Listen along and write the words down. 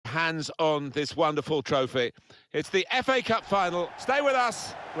hands on this wonderful trophy. It's the FA Cup final. Stay with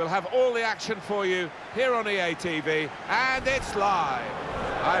us. We'll have all the action for you here on EA TV, and it's live.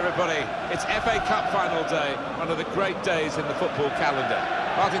 Hi, everybody. It's FA Cup final day, one of the great days in the football calendar.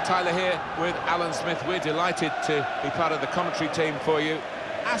 Martin Tyler here with Alan Smith. We're delighted to be part of the commentary team for you.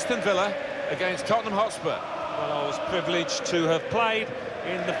 Aston Villa against Tottenham Hotspur. Well, I was privileged to have played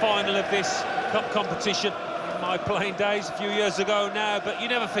in the final of this cup competition in my playing days a few years ago now, but you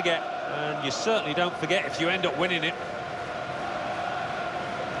never forget, and you certainly don't forget if you end up winning it.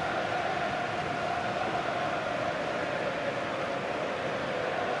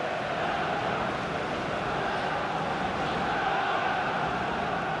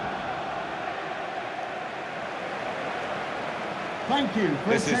 Thank you.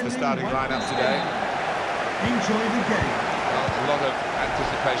 This is the starting lineup today. Enjoy the game. Well, a lot of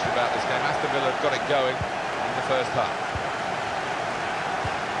anticipation about this game. Aston Villa have got it going in the first half.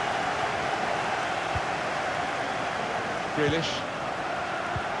 Grealish.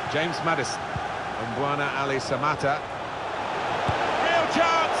 James Maddison. Mbwana Ali Samata. Real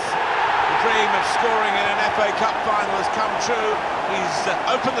chance! The dream of scoring in an FA Cup final has come true. He's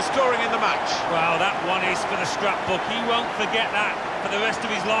opened the scoring in the match. Well, that one is for the scrapbook. He won't forget that for the rest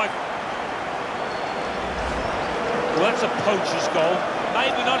of his life. Well, that's a poacher's goal.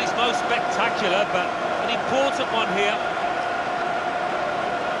 Maybe not his most spectacular, but an important one here.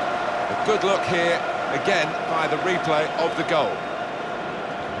 A good look here, again, by the replay of the goal.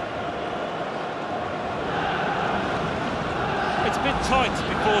 It's been tight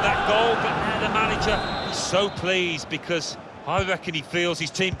before that goal, but now the manager is so pleased because I reckon he feels his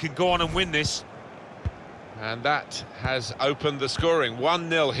team can go on and win this. And that has opened the scoring.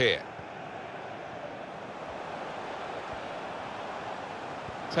 1-0 here.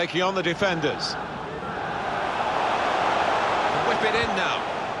 Taking on the defenders. Whip it in now.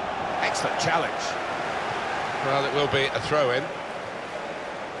 Excellent challenge. Well, it will be a throw-in.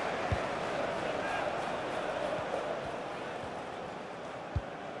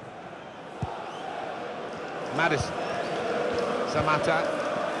 Maddison. Samata.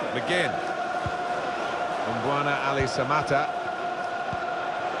 McGinn. Mbwana Ali Samata.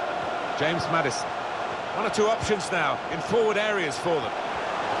 James Maddison. One or two options now in forward areas for them.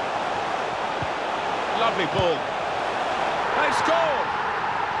 Lovely ball. They've scored!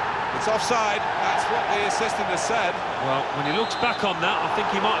 It's offside, that's what the assistant has said. Well, when he looks back on that, I think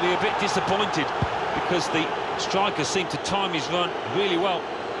he might be a bit disappointed because the striker seemed to time his run really well.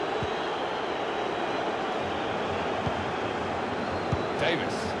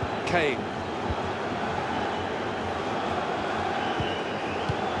 Davis. Kane.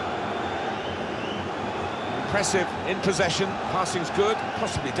 Impressive in possession, passing's good,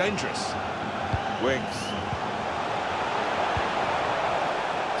 possibly dangerous. Wings.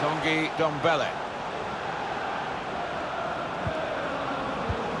 Tongi Dombele.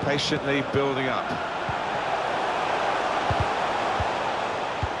 Patiently building up.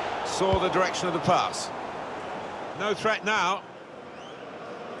 Saw the direction of the pass. No threat now.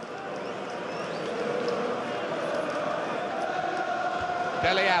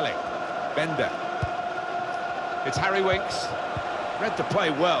 Dele Alli. Bender. It's Harry Winks. Read the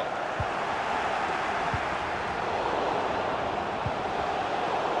play well.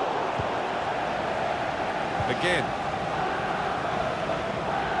 Again.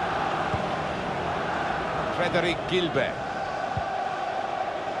 Frederic Gilbert.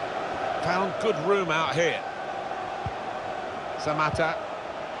 Found good room out here. Samata.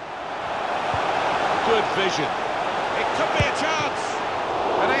 Good vision. It could be a chance.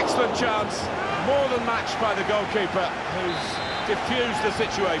 An excellent chance. More than matched by the goalkeeper, who's diffused the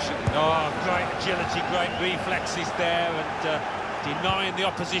situation. Oh, great agility, great reflexes there, and denying the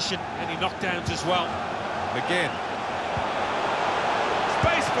opposition any knockdowns as well. McGinn.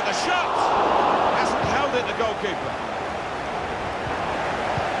 Space for the shot! Hasn't held it, the goalkeeper.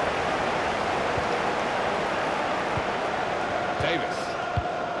 Davis.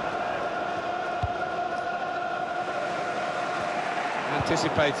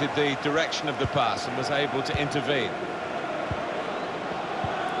 Anticipated the direction of the pass and was able to intervene.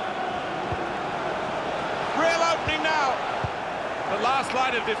 Real opening now! The last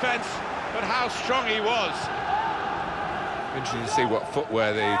line of defence, but how strong he was. Interesting to see what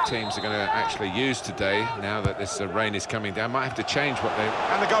footwear the teams are going to actually use today, now that this rain is coming down. Might have to change what they...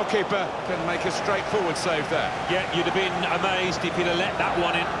 And the goalkeeper can make a straightforward save there. Yeah, you'd have been amazed if he'd have let that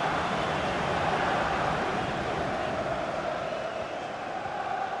one in.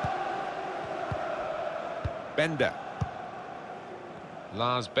 Bender.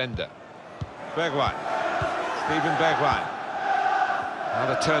 Lars Bender. Bergwijn. Steven Bergwijn.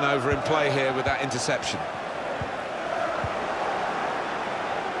 Another turnover in play here with that interception.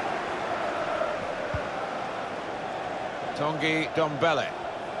 Tongi Dombele.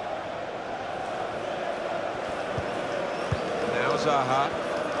 Now Zaha.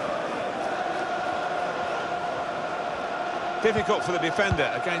 Difficult for the defender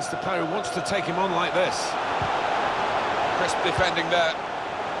against the player who wants to take him on like this. Crisp defending there.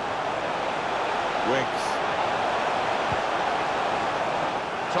 Wings.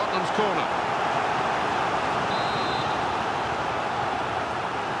 Tottenham's corner.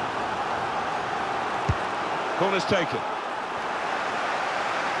 Corner's taken.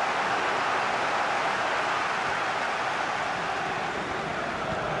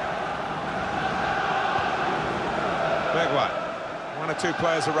 Bergwijn. One or two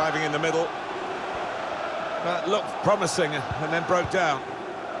players arriving in the middle. That looked promising and then broke down.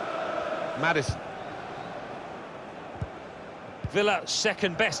 Maddison. Villa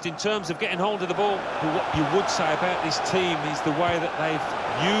second best in terms of getting hold of the ball. But what you would say about this team is the way that they've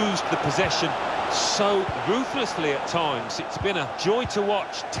used the possession so ruthlessly at times. It's been a joy to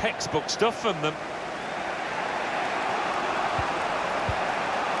watch, textbook stuff from them.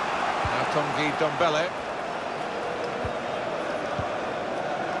 Now Tongi Dombele.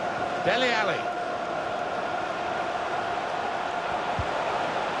 Dele Alli.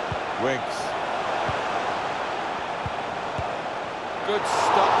 Wings. Good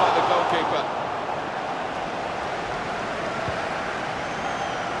stop by the goalkeeper.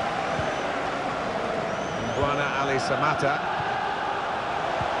 Buana Ali Samata.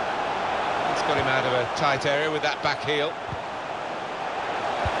 It's got him out of a tight area with that back heel.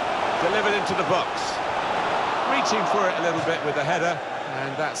 Delivered into the box. Reaching for it a little bit with the header,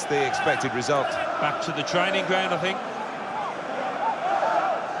 and that's the expected result. Back to the training ground, I think.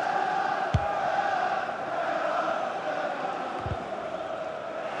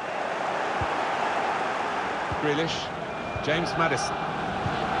 Grealish, James Maddison.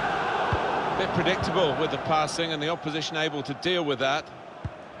 A bit predictable with the passing and the opposition able to deal with that.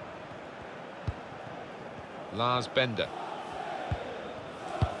 Lars Bender.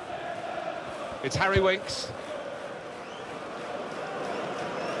 It's Harry Winks.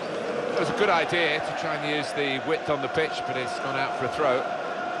 It was a good idea to try and use the width on the pitch, but it's gone out for a throw.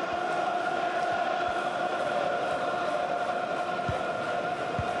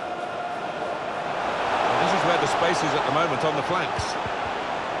 The spaces at the moment on the flanks.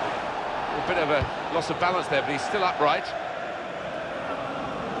 A bit of a loss of balance there, but he's still upright.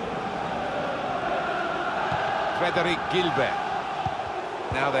 Frederic Gilbert.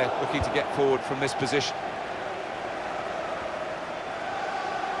 Now they're looking to get forward from this position.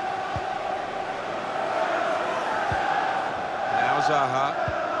 Now Zaha.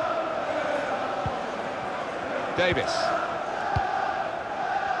 Davis.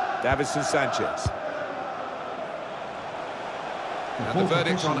 Davinson Sanchez. And the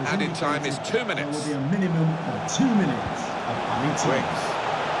verdict on added time is 2 minutes. There will be a minimum of 2 minutes of added time. Wings.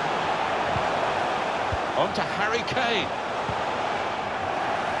 On to Harry Kane.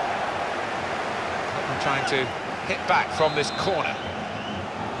 I'm trying to hit back from this corner.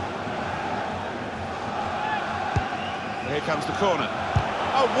 Here comes the corner.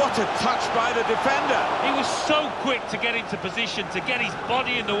 Oh, what a touch by the defender. He was so quick to get into position, to get his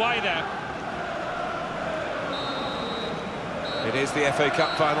body in the way there. It is the FA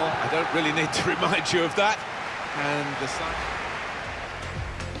Cup final. I don't really need to remind you of that. And the side.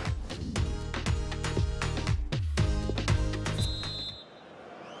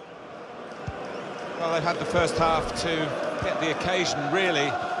 Well, they've had the first half to get the occasion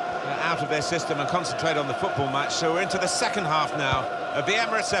really out of their system and concentrate on the football match. So we're into the second half now of the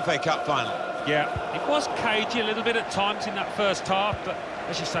Emirates FA Cup final. Yeah, it was cagey a little bit at times in that first half, but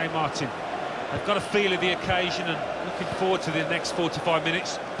as you say, Martin, they've got a feel of the occasion and looking forward to the next 45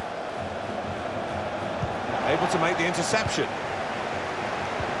 minutes. Able to make the interception.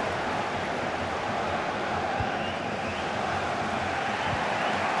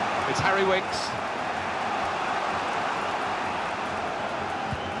 It's Harry Winks.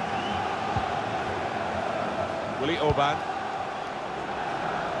 Willy Orban.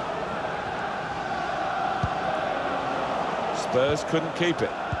 Spurs couldn't keep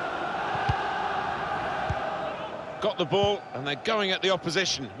it. Got the ball, and they're going at the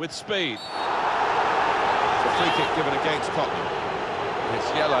opposition with speed. It's a free kick given against Tottenham. It's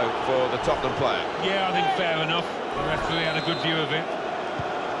yellow for the Tottenham player. Yeah, I think fair enough. The referee had a good view of it.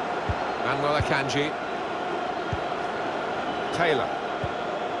 Manuel Akanji. Taylor.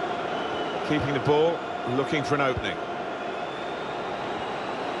 Keeping the ball, looking for an opening.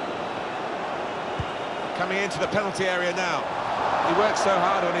 Coming into the penalty area now. He worked so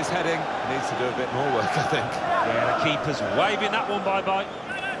hard on his heading. He needs to do a bit more work, I think. Yeah, the keeper's waving that one bye-bye.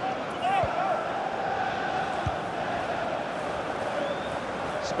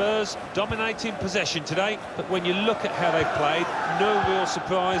 Spurs dominating possession today, but when you look at how they've played, no real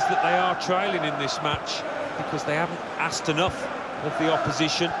surprise that they are trailing in this match, because they haven't asked enough of the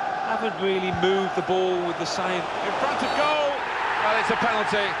opposition, haven't really moved the ball with the same... In front of goal! Well, it's a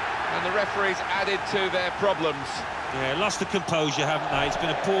penalty, and the referee's added to their problems. Yeah, lost the composure, haven't they? It's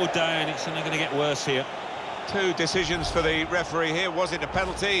been a poor day, and it's only going to get worse here. Two decisions for the referee here. Was it a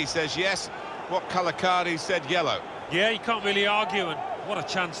penalty? He says yes. What colour card? He said yellow. Yeah, you can't really argue, and what a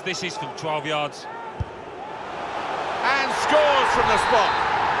chance this is from 12 yards. And scores from the spot.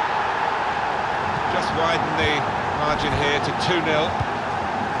 Just widen the margin here to 2-0.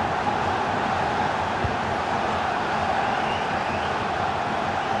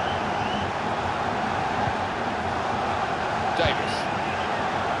 Davis.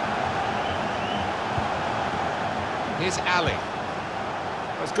 Here's Ali.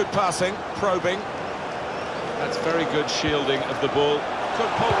 That's good passing, probing. That's very good shielding of the ball.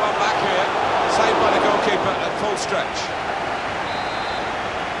 Could pull one back here. Saved by the goalkeeper at full stretch.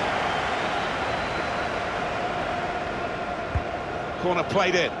 Corner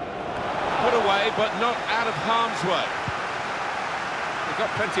played in. Put away, but not out of harm's way. They've got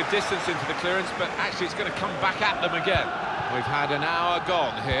plenty of distance into the clearance, but actually it's going to come back at them again. We've had an hour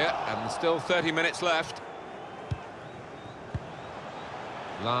gone here, and still 30 minutes left.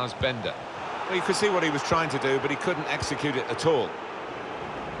 Lars Bender. Well, you could see what he was trying to do, but he couldn't execute it at all.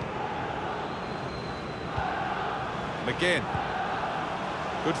 McGinn.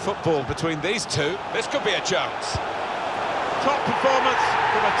 Good football between these two. This could be a chance. Top performance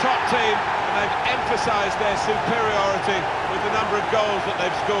from a top team, and they've emphasised their superiority with the number of goals that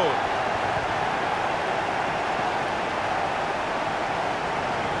they've scored.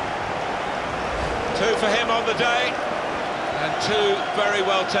 Two for him on the day, and two very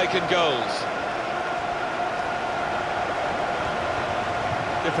well taken goals.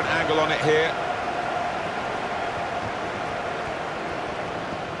 Different angle on it here.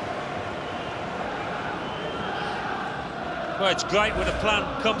 Well, it's great when a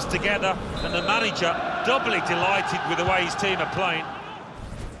plan comes together, and the manager doubly delighted with the way his team are playing.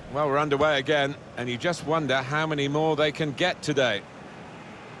 Well, we're underway again, and you just wonder how many more they can get today.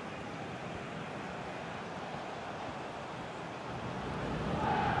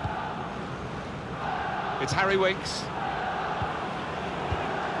 It's Harry Winks.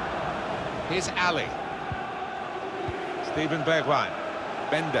 Here's Ali. Steven Bergwijn.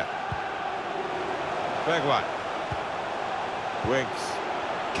 Bender. Bergwijn. Winks.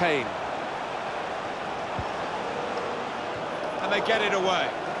 Kane. And they get it away.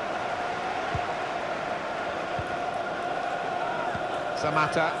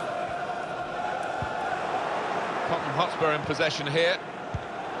 Samatta. Tottenham Hotspur in possession here.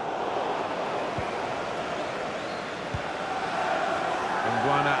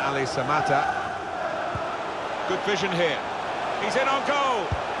 Buana Ali Samatta. Good vision here. He's in on goal.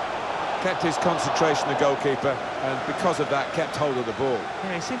 Kept his concentration, the goalkeeper, and because of that, kept hold of the ball.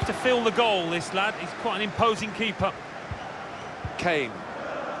 Yeah, he seems to feel the goal, this lad. He's quite an imposing keeper. Kane.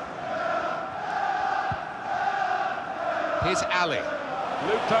 Here's Ali.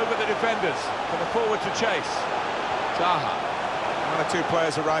 Looped over the defenders for the forward to chase. Zaha. One or two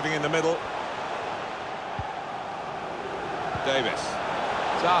players arriving in the middle. Davis.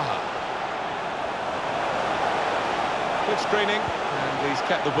 Zaha. Good screening, and he's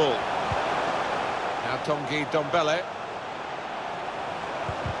kept the ball. Now Tanguy Ndombele.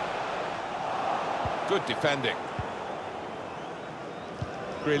 Good defending.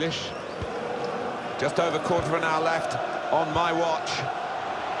 Grealish. Just over quarter of an hour left on my watch.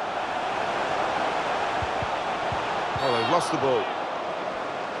 Oh, they've lost the ball.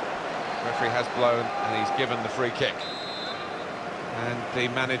 Referee has blown, and he's given the free kick. And the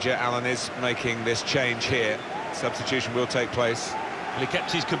manager, Alan, is making this change here. Substitution will take place. Well, he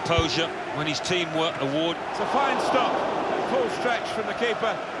kept his composure when his team were awarded. It's a fine stop, full stretch from the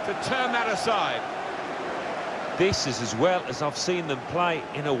keeper to turn that aside. This is as well as I've seen them play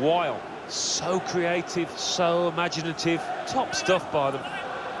in a while. So creative, so imaginative, top stuff by them.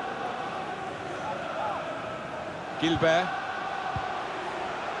 Gilbert.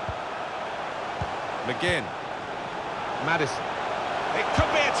 McGinn. Maddison. It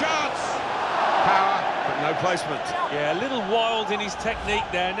could be a chance. Power, but no placement. Yeah, a little wild in his technique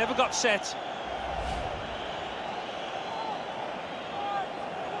there, never got set.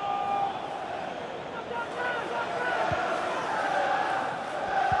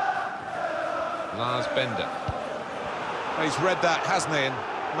 Lars Bender. He's read that, hasn't he, and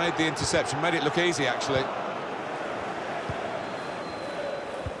made the interception, made it look easy, actually.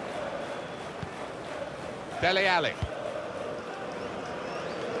 Dele Alli.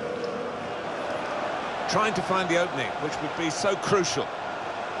 Trying to find the opening, which would be so crucial.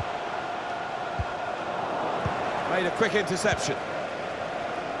 Made a quick interception.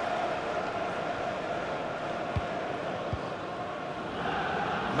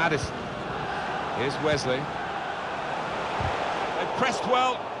 Maddison. Here's Wesley. They've pressed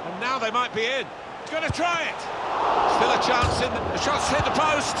well, and now they might be in. He's going to try it. Still a chance in the shot's hit the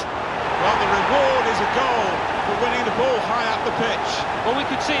post. Well, the reward is a goal for winning the ball high up the pitch. Well, we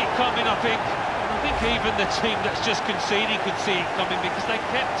could see it coming, I think. I think even the team that's just conceded could see it coming because they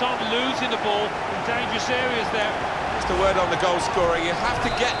kept on losing the ball in dangerous areas there. Just a word on the goal scorer. You have to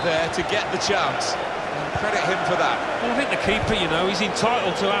get there to get the chance. And credit him for that. Well, I think the keeper, you know, he's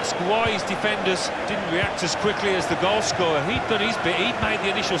entitled to ask why his defenders didn't react as quickly as the goal scorer. He'd done his bit. He'd made the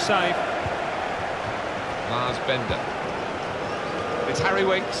initial save. Lars Bender. It's Harry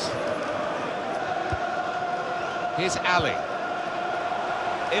Winks. Here's Ali.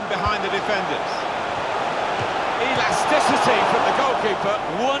 In behind the defenders. Elasticity from the goalkeeper.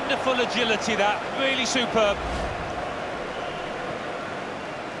 Wonderful agility, that. Really superb.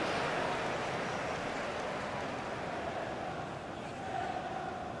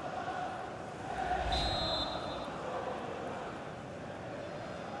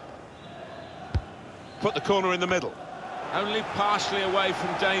 Put the corner in the middle. Only partially away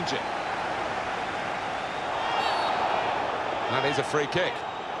from danger. That is a free kick.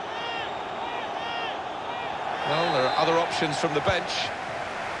 Well, there are other options from the bench.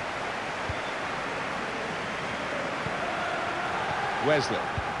 Wesley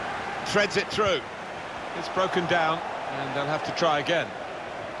threads it through. It's broken down, and they'll have to try again.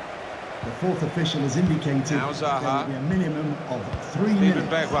 The fourth official has indicated Now Zaha. there will be a minimum of 3 Steven minutes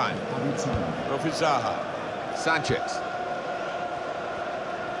Bergwijn. of added time. Wilfried Zaha. Sanchez.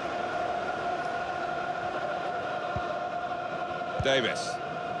 Davis.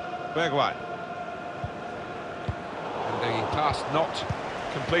 Bergwijn. And the pass not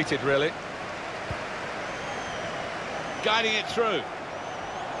completed, really. Guiding it through.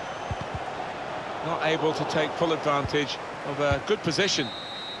 Not able to take full advantage of a good position.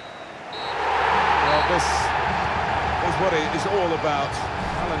 Well, this is what it is all about.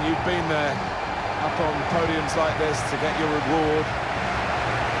 Alan, you've been there, up on podiums like this to get your reward.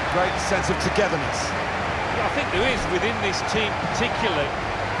 Great sense of togetherness. I think there is within this team particularly.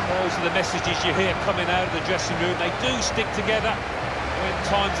 Those are the messages you hear coming out of the dressing room. They do stick together when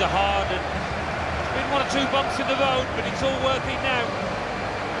times are hard, and there's been one or two bumps in the road, but it's all worth it now.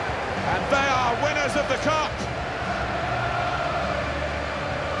 And they are winners of the cup.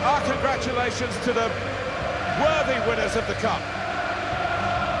 Our congratulations to the worthy winners of the cup.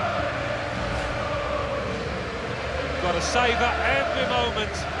 Got to savour every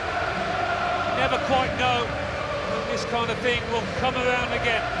moment. Never quite know when this kind of thing will come around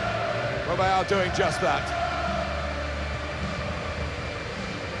again. Well, they are doing just that.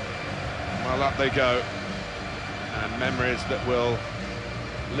 Well, up they go. And memories that will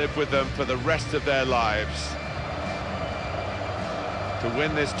live with them for the rest of their lives. To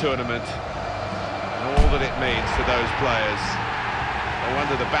win this tournament and all that it means to those players. No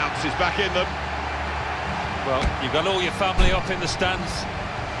wonder the bounce is back in them. Well, you've got all your family up in the stands.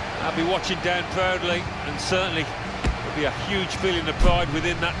 I'll be watching down proudly, and certainly there'll be a huge feeling of pride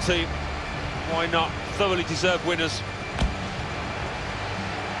within that team. Why not? Thoroughly deserved winners.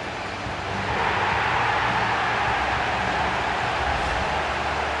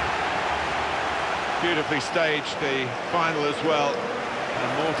 Beautifully staged, the final as well,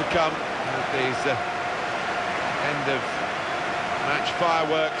 and more to come with these end of match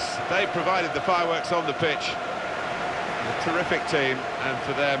fireworks. They provided the fireworks on the pitch. A terrific team, and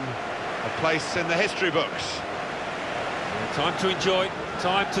for them a place in the history books. Time to enjoy,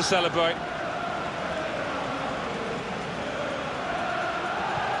 time to celebrate.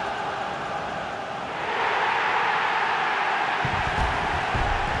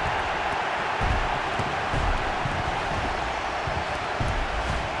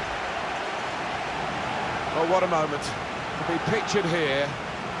 Well, what a moment to be pictured here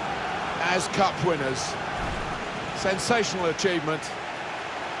as cup winners. Sensational achievement.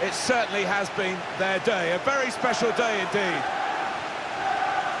 It certainly has been their day, a very special day indeed.